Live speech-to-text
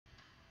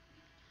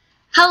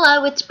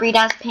Hello, it's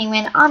Breedazzle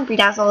Penguin on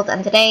Breedazzled,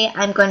 and today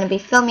I'm going to be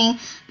filming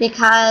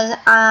because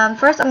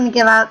first I'm going to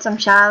give out some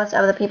shoutouts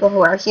of the people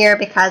who are here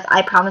because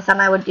I promised them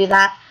I would do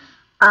that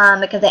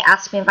because they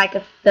asked me if I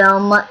could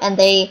film and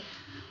they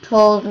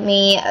told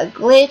me a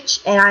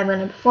glitch and I'm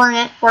going to perform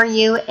it for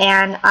you.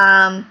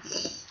 And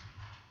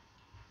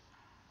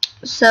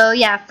so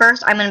yeah,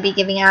 first I'm going to be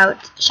giving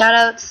out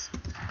shoutouts.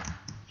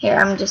 Here,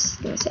 I'm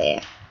just going to say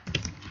it.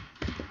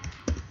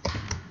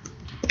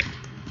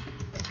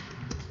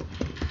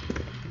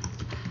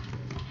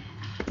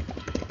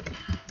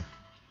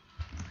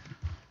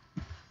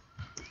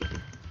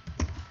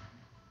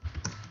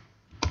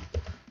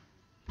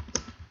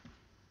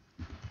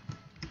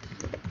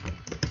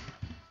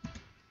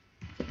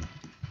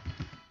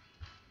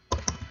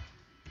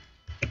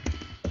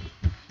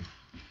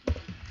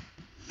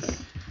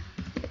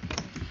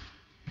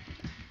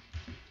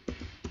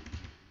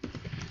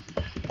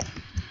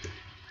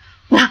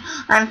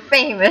 I'm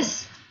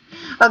famous.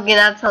 Okay,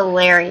 that's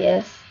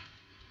hilarious.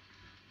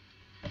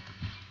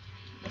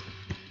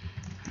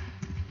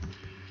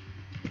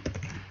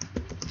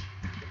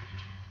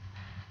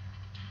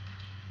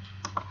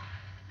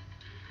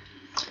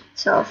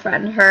 So I'll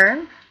friend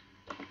her.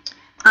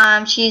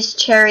 She's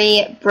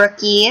Cherry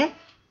Brookie.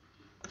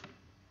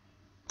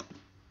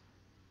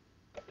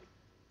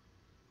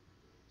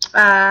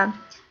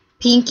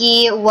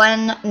 Pinky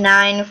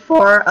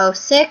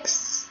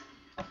 19406.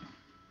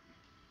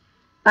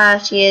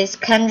 She is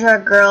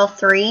Kendra Girl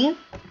 3.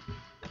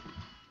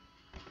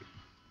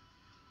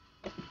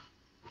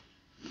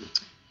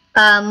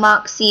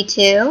 Moxie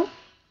 2.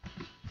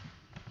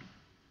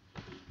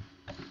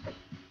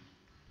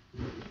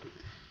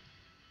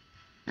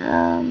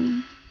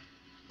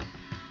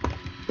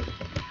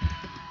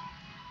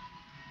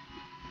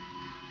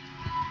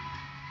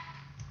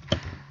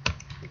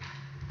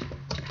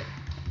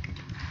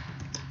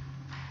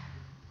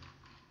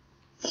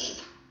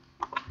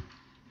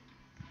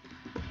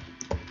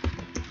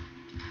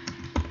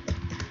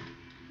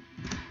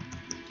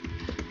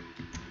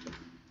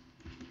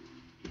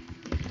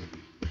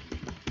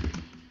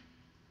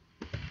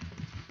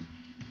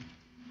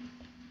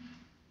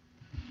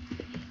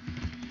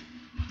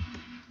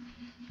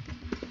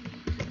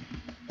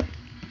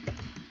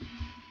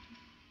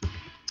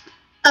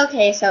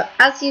 Okay, so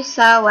as you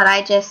saw what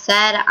I just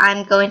said,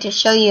 I'm going to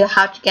show you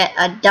how to get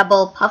a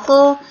double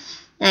Puffle,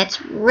 and it's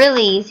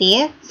really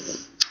easy.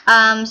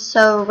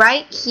 So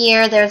right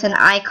here, there's an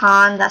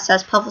icon that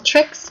says Puffle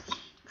Tricks.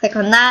 Click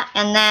on that,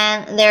 and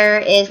then there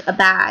is a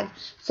bag.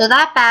 So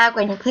that bag,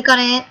 when you click on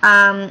it,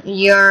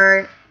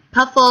 your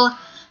Puffle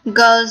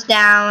goes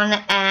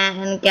down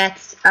and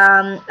gets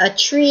a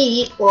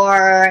treat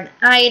or an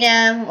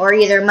item or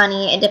either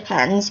money, it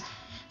depends.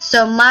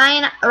 So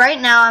mine,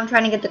 right now I'm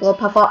trying to get the gold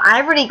Puffle.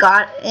 I already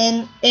got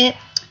in it,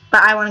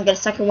 but I want to get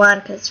a second one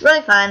because it's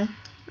really fun.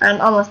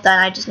 I'm almost done.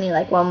 I just need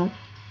like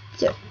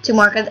two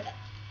more because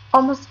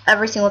almost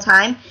every single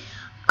time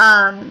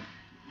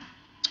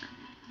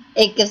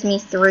it gives me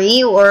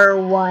 3 or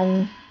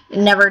 1,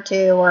 never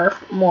 2 or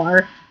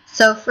more.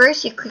 So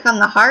first you click on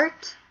the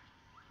heart,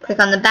 click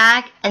on the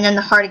bag, and then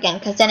the heart again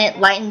because then it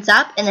lightens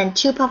up and then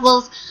 2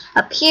 Puffles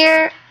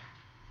appear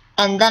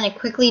and then it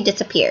quickly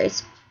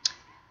disappears.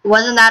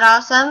 Wasn't that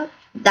awesome?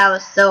 That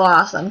was so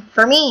awesome.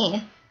 For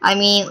me. I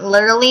mean,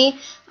 literally,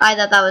 I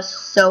thought that was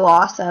so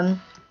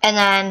awesome. And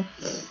then,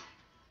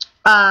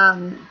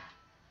 I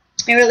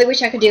really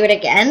wish I could do it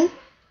again.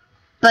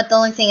 But the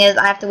only thing is,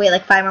 I have to wait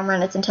like 5 more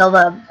minutes until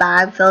the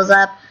bag fills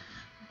up.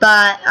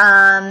 But,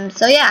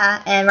 so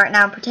yeah. And right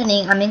now I'm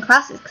pretending I'm in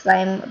classes because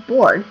I'm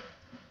bored.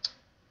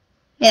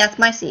 Hey, that's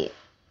my seat.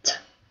 Okay,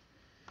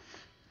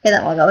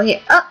 then we'll go here.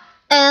 Oh,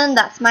 and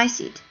that's my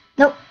seat.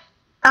 Nope.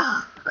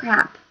 Ah, oh,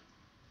 crap.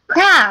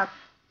 Crap!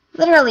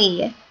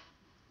 Literally.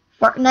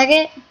 Fort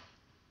nugget?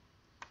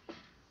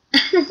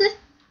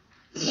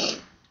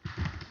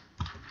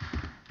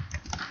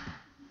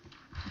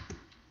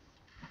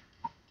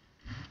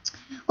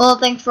 Well,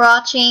 thanks for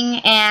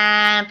watching,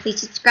 and please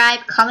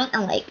subscribe, comment,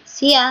 and like.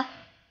 See ya!